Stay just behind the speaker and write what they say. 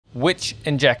Which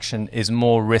injection is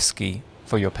more risky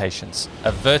for your patients?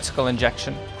 A vertical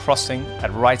injection crossing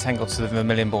at right angle to the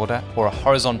vermilion border, or a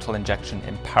horizontal injection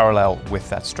in parallel with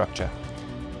that structure?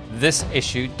 This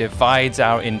issue divides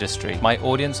our industry. My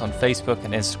audience on Facebook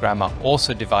and Instagram are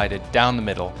also divided down the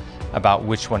middle about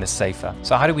which one is safer.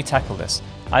 So how do we tackle this?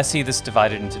 I see this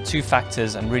divided into two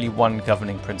factors and really one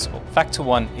governing principle. Factor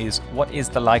one is what is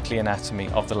the likely anatomy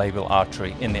of the labial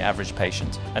artery in the average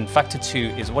patient? And factor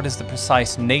two is what is the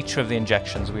precise nature of the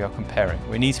injections we are comparing?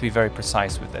 We need to be very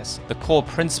precise with this. The core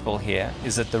principle here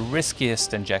is that the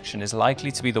riskiest injection is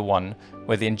likely to be the one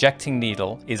where the injecting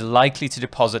needle is likely to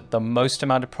deposit the most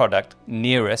amount of product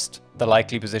nearest the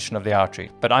likely position of the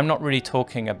artery. But I'm not really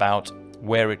talking about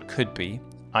where it could be.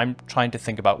 I'm trying to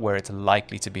think about where it's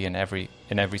likely to be in every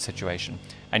situation.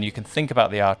 And you can think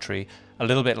about the artery a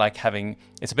little bit like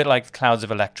it's a bit like clouds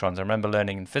of electrons. I remember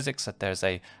learning in physics that there's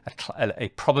a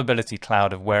probability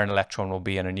cloud of where an electron will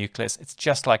be in a nucleus. It's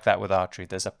just like that with artery.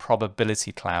 There's a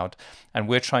probability cloud, and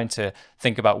we're trying to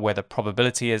think about where the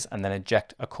probability is and then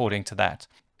inject according to that.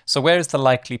 So where is the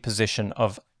likely position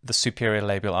of the superior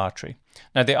labial artery?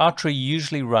 Now, the artery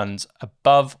usually runs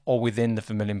above or within the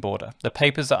vermilion border. The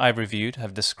papers that I've reviewed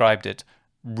have described it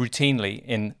routinely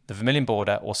in the vermilion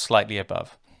border or slightly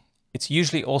above. It's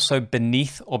usually also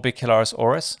beneath orbicularis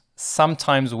oris,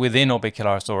 sometimes within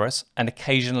orbicularis oris, and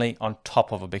occasionally on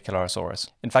top of orbicularis oris.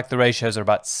 In fact, the ratios are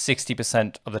about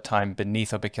 60% of the time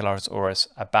beneath orbicularis oris,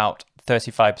 about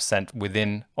 35%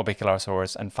 within orbicularis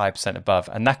oris, and 5% above.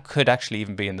 And that could actually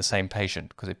even be in the same patient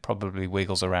because it probably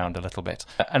wiggles around a little bit.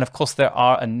 And of course, there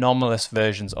are anomalous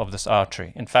versions of this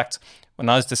artery. In fact, when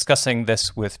I was discussing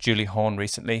this with Julie Horn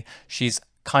recently, she's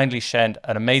kindly shared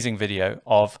an amazing video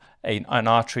of an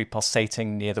artery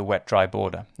pulsating near the wet-dry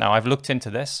border. Now, I've looked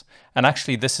into this, and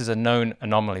actually this is a known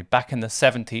anomaly. Back in the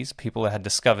 70s, people had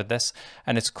discovered this,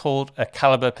 and it's called a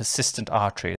caliber persistent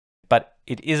artery. But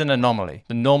it is an anomaly.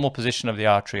 The normal position of the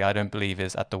artery, I don't believe,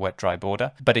 is at the wet-dry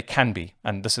border, but it can be.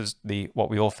 And this is what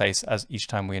we all face as each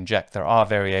time we inject. There are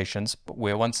variations, but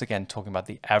we're once again talking about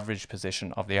the average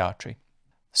position of the artery.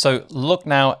 So look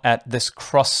now at this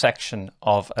cross-section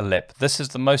of a lip. This is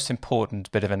the most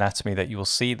important bit of anatomy that you will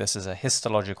see. This is a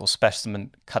histological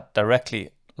specimen cut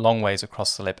directly long ways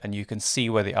across the lip, and you can see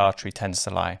where the artery tends to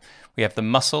lie. We have the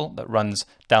muscle that runs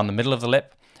down the middle of the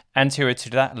lip. Anterior to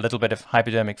that, a little bit of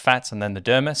hypodermic fat and then the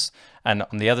dermis. And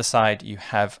on the other side, you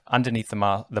have underneath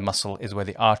the muscle is where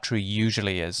the artery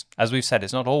usually is. As we've said,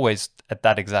 it's not always at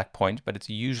that exact point, but it's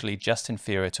usually just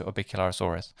inferior to orbicularis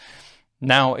oris.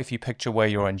 Now, if you picture where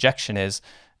your injection is,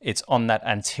 it's on that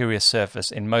anterior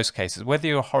surface in most cases. Whether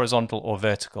you're horizontal or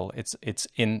vertical, it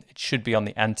should be on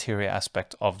the anterior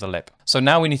aspect of the lip. So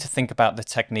now we need to think about the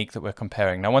technique that we're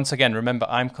comparing. Now, once again, remember,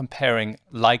 I'm comparing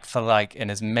like for like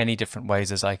in as many different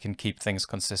ways as I can keep things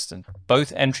consistent.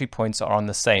 Both entry points are on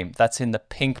the same. That's in the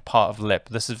pink part of the lip.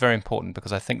 This is very important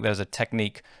because I think there's a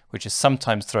technique which is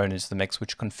sometimes thrown into the mix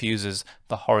which confuses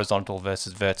the horizontal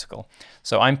versus vertical.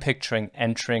 So I'm picturing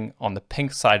entering on the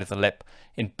pink side of the lip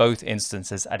in both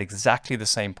instances at exactly the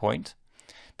same point,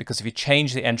 because if you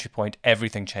change the entry point,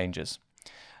 everything changes.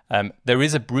 There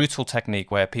is a brutal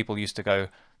technique where people used to go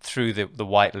through the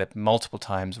white lip multiple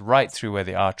times, right through where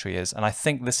the artery is, and I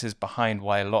think this is behind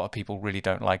why a lot of people really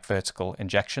don't like vertical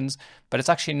injections, but it's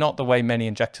actually not the way many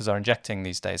injectors are injecting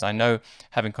these days. I know,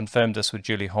 having confirmed this with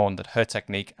Julie Horn, that her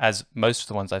technique, as most of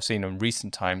the ones I've seen in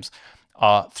recent times,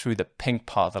 are through the pink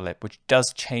part of the lip, which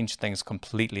does change things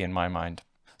completely in my mind.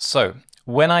 So,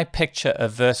 when I picture a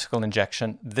vertical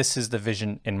injection, this is the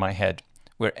vision in my head.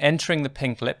 We're entering the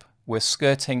pink lip, we're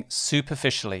skirting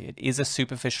superficially. It is a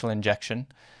superficial injection.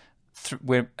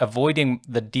 We're avoiding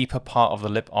the deeper part of the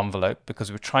lip envelope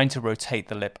because we're trying to rotate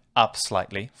the lip up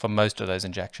slightly for most of those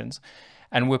injections.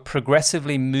 And we're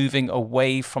progressively moving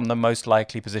away from the most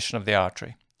likely position of the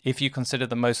artery. If you consider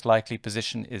the most likely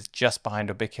position is just behind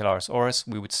orbicularis oris,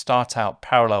 we would start out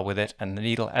parallel with it, and the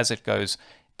needle, as it goes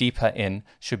deeper in,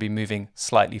 should be moving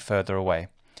slightly further away.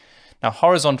 Now,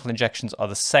 horizontal injections are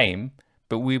the same,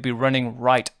 but we'll be running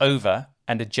right over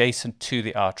and adjacent to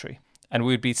the artery, and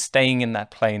we'd be staying in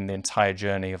that plane the entire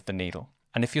journey of the needle.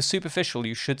 And if you're superficial,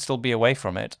 you should still be away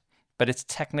from it, but it's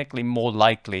technically more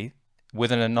likely,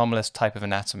 with an anomalous type of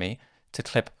anatomy, to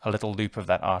clip a little loop of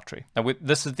that artery. Now,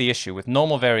 this is the issue. With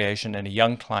normal variation in a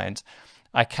young client,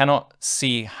 I cannot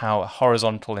see how a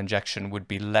horizontal injection would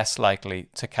be less likely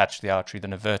to catch the artery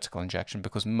than a vertical injection,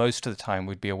 because most of the time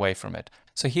we'd be away from it.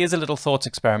 So here's a little thought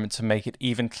experiment to make it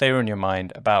even clearer in your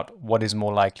mind about what is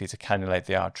more likely to cannulate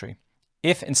the artery.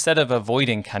 If instead of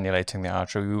avoiding cannulating the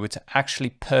artery, we were to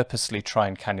actually purposely try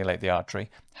and cannulate the artery,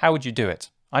 how would you do it?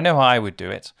 I know how I would do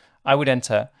it. I would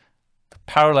enter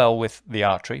parallel with the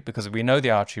artery, because we know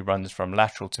the artery runs from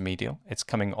lateral to medial. It's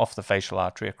coming off the facial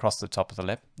artery across the top of the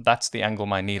lip. That's the angle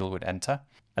my needle would enter.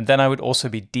 And then I would also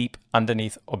be deep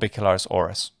underneath orbicularis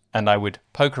oris. And I would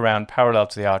poke around parallel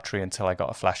to the artery until I got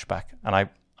a flashback. And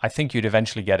I think you'd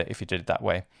eventually get it if you did it that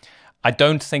way. I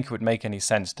don't think it would make any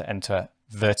sense to enter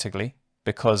vertically,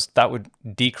 because that would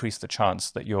decrease the chance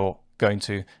that you're going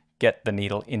to get the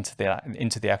needle into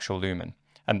the actual lumen.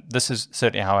 And this is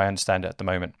certainly how I understand it at the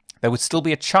moment. There would still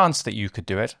be a chance that you could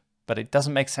do it, but it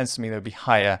doesn't make sense to me that it would be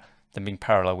higher than being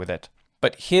parallel with it.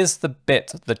 But here's the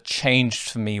bit that changed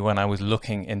for me when I was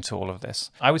looking into all of this.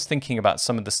 I was thinking about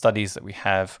some of the studies that we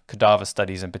have, cadaver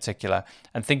studies in particular,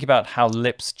 and thinking about how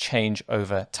lips change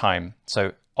over time.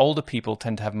 So older people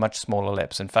tend to have much smaller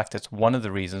lips. In fact, it's one of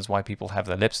the reasons why people have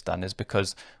their lips done, is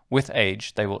because with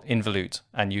age, they will involute,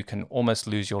 and you can almost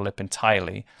lose your lip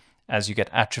entirely as you get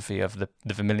atrophy of the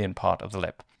vermilion part of the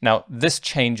lip. Now, this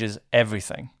changes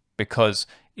everything, because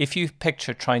if you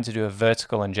picture trying to do a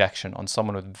vertical injection on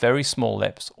someone with very small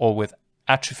lips or with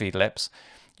atrophied lips,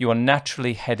 you are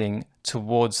naturally heading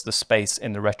towards the space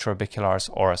in the retroorbicularis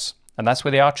oris, and that's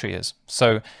where the artery is.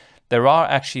 So there are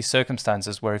actually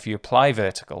circumstances where if you apply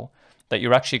vertical, that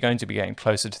you're actually going to be getting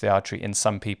closer to the artery in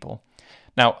some people.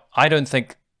 Now, I don't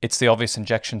think it's the obvious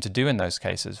injection to do in those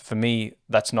cases. For me,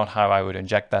 that's not how I would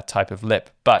inject that type of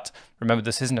lip. But remember,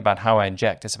 this isn't about how I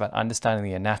inject, it's about understanding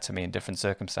the anatomy in different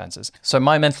circumstances. So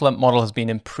my mental lump model has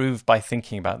been improved by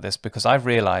thinking about this, because I've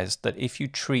realized that if you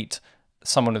treat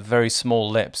someone with very small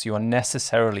lips, you are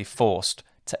necessarily forced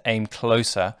to aim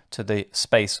closer to the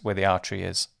space where the artery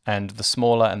is. And the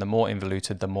smaller and the more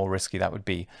involuted, the more risky that would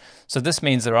be. So this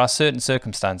means there are certain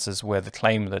circumstances where the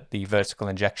claim that the vertical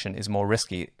injection is more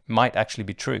risky might actually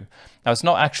be true. Now, it's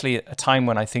not actually a time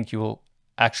when I think you will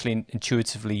actually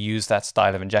intuitively use that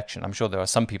style of injection. I'm sure there are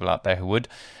some people out there who would,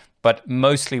 but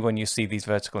mostly when you see these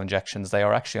vertical injections, they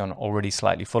are actually on already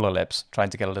slightly fuller lips, trying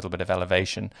to get a little bit of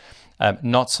elevation.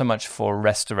 Not so much for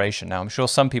restoration. Now, I'm sure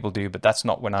some people do, but that's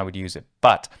not when I would use it.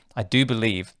 But I do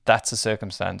believe that's a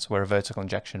circumstance where a vertical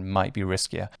injection might be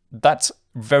riskier. That's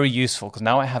very useful, because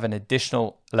now I have an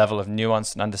additional level of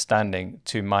nuance and understanding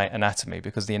to my anatomy,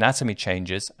 because the anatomy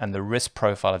changes and the risk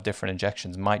profile of different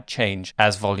injections might change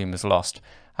as volume is lost.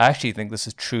 I actually think this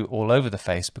is true all over the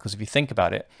face, because if you think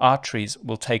about it, arteries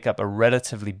will take up a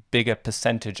relatively bigger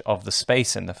percentage of the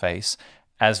space in the face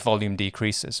as volume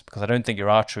decreases, because I don't think your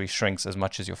artery shrinks as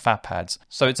much as your fat pads.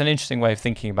 So it's an interesting way of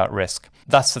thinking about risk.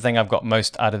 That's the thing I've got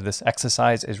most out of this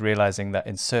exercise, is realizing that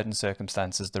in certain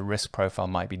circumstances, the risk profile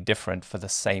might be different for the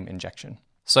same injection.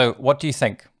 So what do you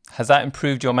think? Has that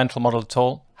improved your mental model at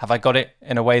all? Have I got it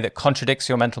in a way that contradicts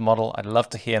your mental model? I'd love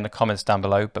to hear in the comments down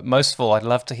below. But most of all, I'd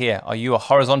love to hear, are you a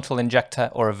horizontal injector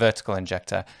or a vertical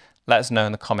injector? Let us know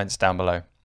in the comments down below.